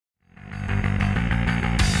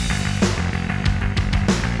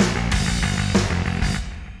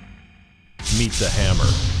Meet the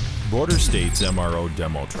Hammer, Border States MRO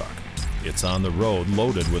demo truck. It's on the road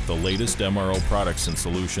loaded with the latest MRO products and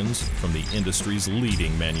solutions from the industry's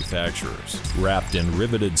leading manufacturers. Wrapped in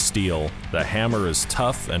riveted steel, the Hammer is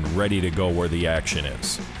tough and ready to go where the action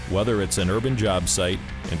is. Whether it's an urban job site,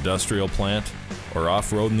 industrial plant, or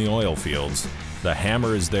off-road in the oil fields, the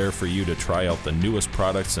Hammer is there for you to try out the newest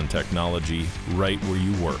products and technology right where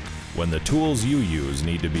you work. When the tools you use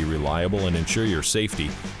need to be reliable and ensure your safety,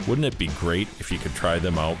 wouldn't it be great if you could try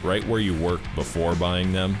them out right where you work before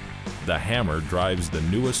buying them? The Hammer drives the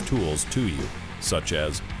newest tools to you, such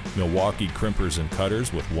as Milwaukee crimpers and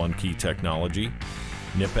cutters with one-key technology,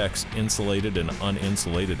 Knipex insulated and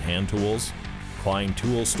uninsulated hand tools, Klein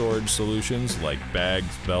tool storage solutions like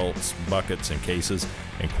bags, belts, buckets, and cases,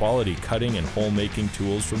 and quality cutting and hole-making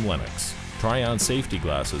tools from Lenox. Try on safety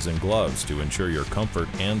glasses and gloves to ensure your comfort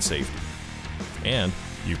and safety. And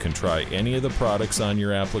you can try any of the products on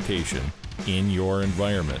your application in your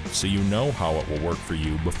environment so you know how it will work for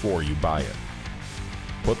you before you buy it.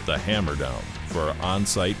 Put the Hammer down for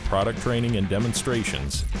on-site product training and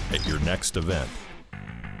demonstrations at your next event.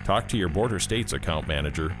 Talk to your Border States account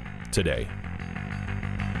manager today.